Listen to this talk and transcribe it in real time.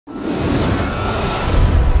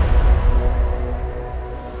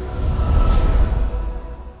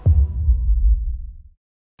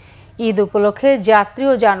ঈদ উপলক্ষে যাত্রী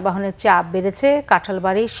ও যানবাহনের চাপ বেড়েছে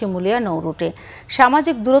কাঁঠালবাড়ি শিমুলিয়া নৌ রুটে।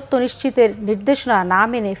 সামাজিক দূরত্ব নিশ্চিতের নির্দেশনা না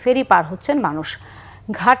মেনে ফেরি পার হচ্ছেন মানুষ।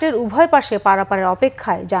 ঘাটের উভয় পাশে পারাপারের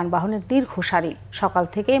অপেক্ষায় যানবাহনের দীর্ঘ সারি। সকাল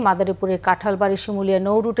থেকেই মাদারীপুরের কাঁঠালবাড়ি শিমুলিয়া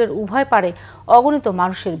নৌ রুটের উভয় পারে অগণিত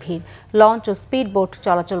মানুষের ভিড়। লঞ্চ ও স্পিড বোট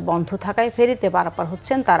চলাচল বন্ধ থাকায় ফেরিতে পারাপার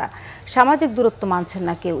হচ্ছেন তারা। সামাজিক দূরত্ব মানছেন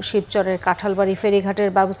না কেউ। শিবচরের কাঁঠালবাড়ি ফেরিঘাটের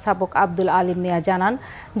ব্যবস্থাপক আব্দুল আলিম মিয়া জানান,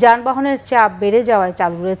 যানবাহনের চাপ বেড়ে যাওয়ায়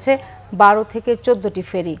চালু রয়েছে 12 থেকে 14টি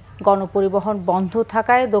ফেরি। গণপরিবহন বন্ধ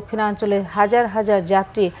থাকায় দক্ষিণাঞ্চলের হাজার হাজার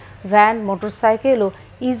যাত্রী ভ্যান, মোটরসাইকেল ও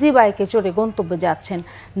ইজি বাইকে চড়ে গন্তব্যে যাচ্ছেন।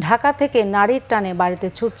 ঢাকা থেকে নারীর টানে বাড়িতে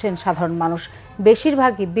ছুটছেন সাধারণ মানুষ।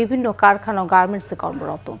 বেশিরভাগই বিভিন্ন কারখানা ও গার্মেন্টসে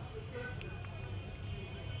কর্মরত।